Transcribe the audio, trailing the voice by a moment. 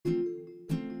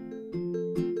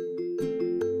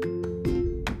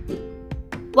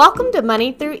Welcome to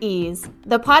Money Through Ease,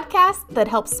 the podcast that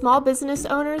helps small business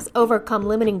owners overcome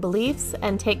limiting beliefs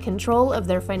and take control of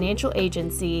their financial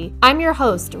agency. I'm your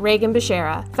host, Reagan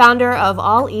Beshara, founder of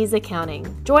All Ease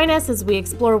Accounting. Join us as we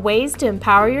explore ways to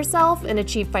empower yourself and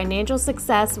achieve financial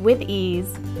success with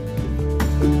ease.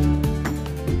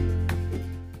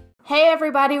 Hey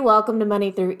everybody, welcome to Money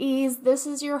Through Ease. This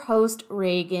is your host,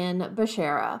 Reagan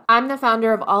Beshara. I'm the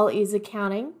founder of All Ease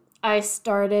Accounting. I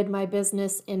started my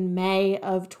business in May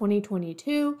of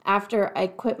 2022 after I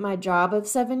quit my job of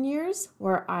 7 years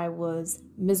where I was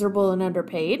miserable and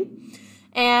underpaid.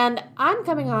 And I'm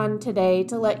coming on today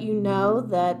to let you know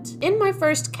that in my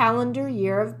first calendar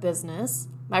year of business,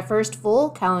 my first full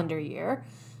calendar year,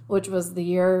 which was the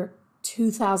year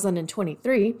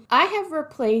 2023, I have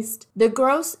replaced the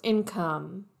gross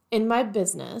income in my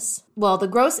business. Well, the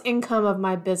gross income of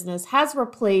my business has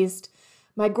replaced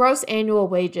my gross annual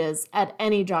wages at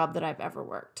any job that I've ever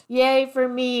worked. Yay for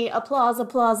me. Applause,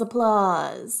 applause,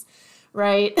 applause.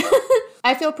 Right?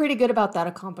 I feel pretty good about that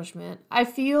accomplishment. I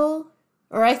think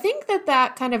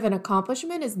that kind of an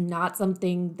accomplishment is not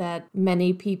something that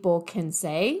many people can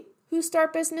say who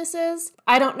start businesses.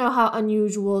 I don't know how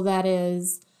unusual that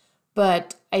is,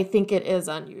 but I think it is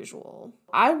unusual.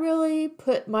 I really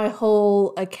put my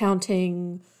whole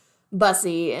accounting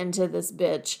bussy into this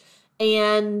bitch.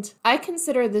 And I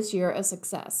consider this year a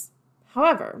success.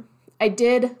 However, I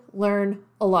did learn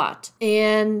a lot.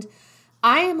 And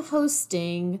I am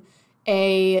hosting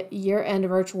a year-end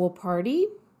virtual party.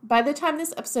 By the time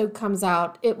this episode comes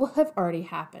out, it will have already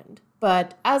happened.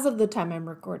 But as of the time I'm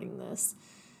recording this,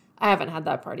 I haven't had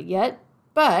that party yet.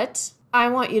 But I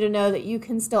want you to know that you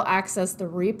can still access the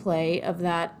replay of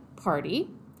that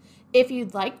party if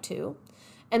you'd like to.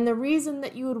 And the reason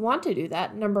that you would want to do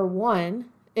that, number one,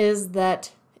 is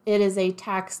that it is a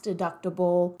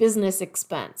tax-deductible business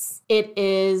expense. It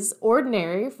is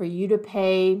ordinary for you to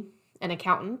pay an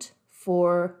accountant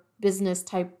for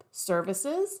business-type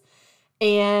services,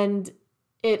 and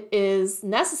it is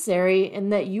necessary in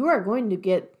that you are going to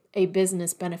get a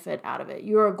business benefit out of it.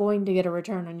 You are going to get a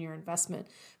return on your investment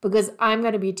because I'm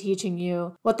going to be teaching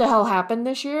you what the hell happened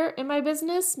this year in my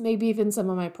business, maybe even some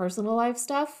of my personal life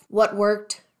stuff, what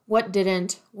worked, what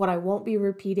didn't, what I won't be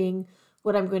repeating,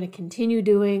 what I'm going to continue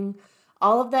doing,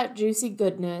 all of that juicy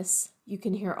goodness. You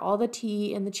can hear all the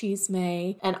tea and the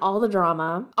chisme and all the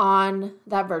drama on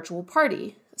that virtual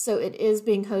party. So it is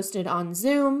being hosted on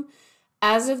Zoom.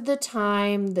 As of the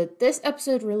time that this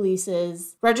episode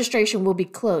releases, registration will be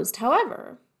closed.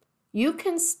 However, you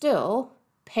can still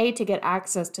pay to get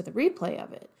access to the replay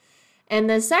of it. And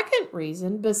the second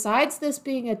reason, besides this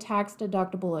being a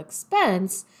tax-deductible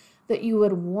expense, that you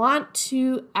would want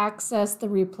to access the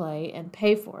replay and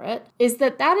pay for it, is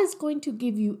that is going to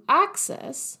give you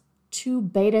access to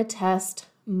beta test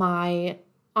my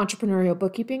entrepreneurial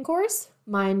bookkeeping course,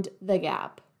 Mind the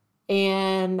Gap.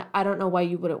 And I don't know why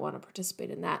you wouldn't want to participate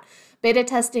in that. Beta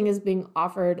testing is being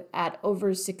offered at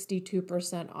over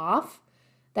 62% off.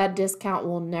 That discount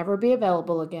will never be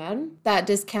available again. That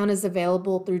discount is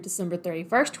available through December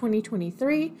 31st,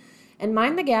 2023. And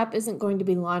Mind the Gap isn't going to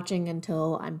be launching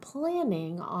until I'm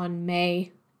planning on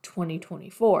May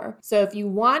 2024. So if you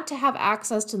want to have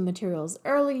access to the materials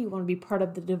early, you want to be part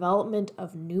of the development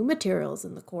of new materials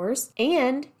in the course,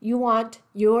 and you want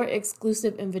your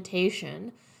exclusive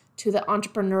invitation to the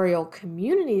entrepreneurial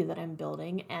community that I'm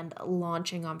building and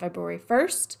launching on February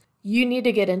 1st, you need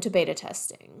to get into beta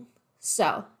testing.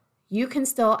 So you can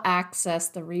still access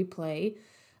the replay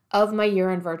of my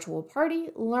year-end virtual party,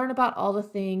 learn about all the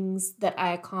things that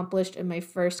I accomplished in my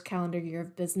first calendar year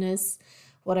of business,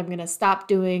 what I'm going to stop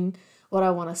doing, what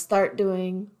I want to start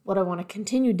doing, what I want to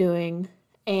continue doing,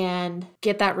 and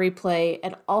get that replay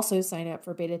and also sign up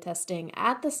for beta testing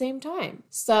at the same time.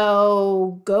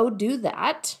 So go do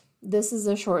that. This is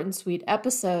a short and sweet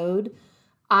episode.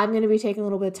 I'm going to be taking a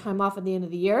little bit of time off at the end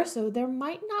of the year, so there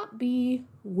might not be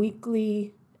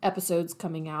weekly episodes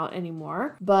coming out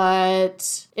anymore,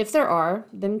 but if there are,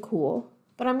 then cool.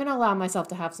 But I'm going to allow myself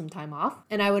to have some time off,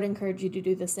 and I would encourage you to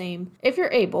do the same if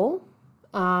you're able.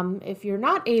 If you're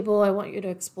not able, I want you to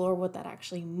explore what that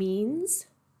actually means,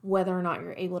 whether or not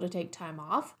you're able to take time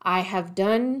off. I have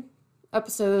done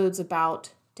episodes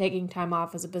about taking time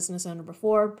off as a business owner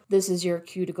before. This is your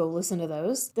cue to go listen to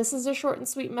those. This is a short and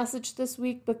sweet message this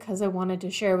week because I wanted to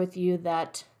share with you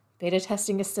that beta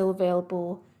testing is still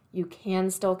available. You can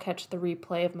still catch the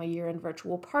replay of my year-end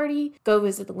virtual party. Go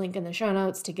visit the link in the show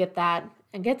notes to get that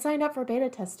and get signed up for beta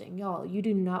testing. Y'all, you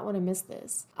do not want to miss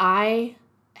this. I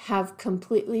have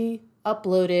completely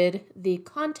uploaded the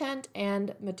content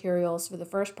and materials for the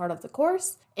first part of the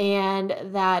course, and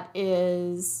that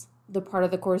is the part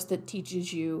of the course that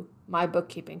teaches you my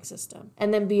bookkeeping system.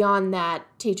 And then beyond that,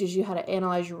 teaches you how to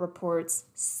analyze your reports,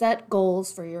 set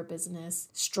goals for your business,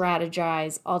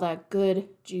 strategize, all that good,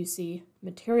 juicy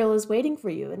material is waiting for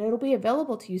you, and it'll be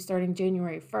available to you starting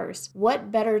January 1st.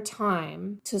 What better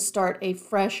time to start a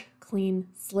fresh, clean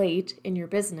slate in your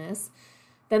business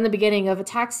than the beginning of a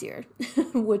tax year,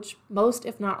 which most,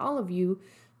 if not all of you,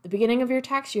 the beginning of your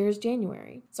tax year is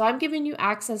January. So I'm giving you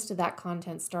access to that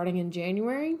content starting in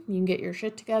January. You can get your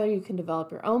shit together. You can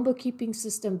develop your own bookkeeping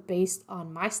system based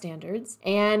on my standards.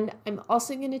 And I'm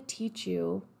also going to teach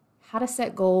you how to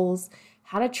set goals,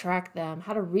 how to track them,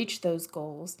 how to reach those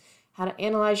goals, how to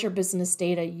analyze your business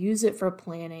data, use it for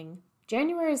planning.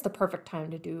 January is the perfect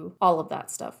time to do all of that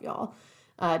stuff, y'all.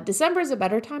 December is a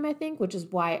better time, I think, which is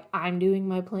why I'm doing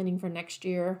my planning for next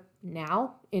year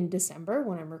now in December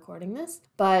when I'm recording this.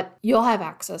 But you'll have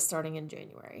access starting in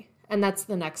January. And that's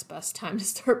the next best time to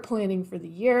start planning for the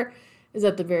year, is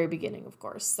at the very beginning, of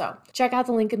course. So check out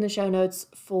the link in the show notes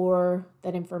for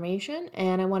that information.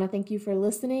 And I want to thank you for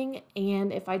listening.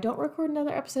 And if I don't record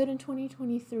another episode in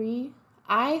 2023,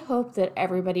 I hope that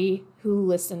everybody who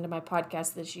listened to my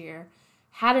podcast this year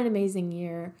had an amazing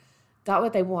year, got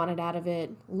what they wanted out of it,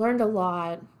 learned a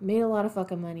lot, made a lot of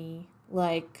fucking money.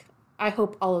 Like, I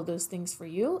hope all of those things for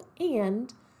you,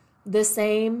 and the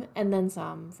same and then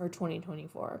some for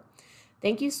 2024.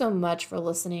 Thank you so much for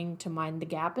listening to Mind the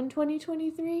Gap in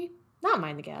 2023. Not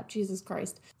Mind the Gap, Jesus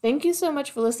Christ. Thank you so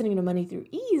much for listening to Money Through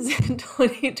Ease in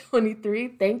 2023.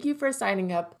 Thank you for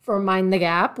signing up for Mind the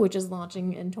Gap, which is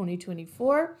launching in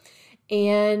 2024.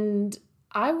 And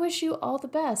I wish you all the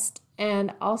best.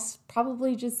 And I'll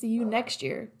probably just see you next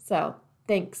year. So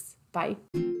thanks. Bye.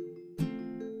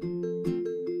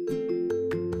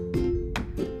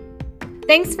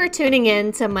 Thanks for tuning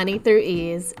in to Money Through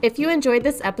Ease. If you enjoyed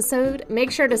this episode,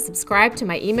 make sure to subscribe to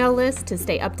my email list to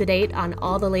stay up to date on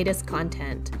all the latest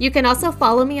content. You can also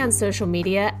follow me on social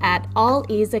media at All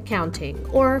Ease Accounting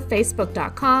or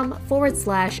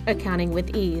facebook.com/accounting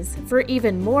with ease for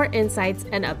even more insights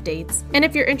and updates. And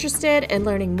if you're interested in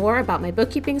learning more about my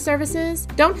bookkeeping services,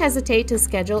 don't hesitate to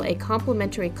schedule a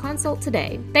complimentary consult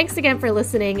today. Thanks again for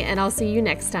listening, and I'll see you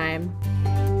next time.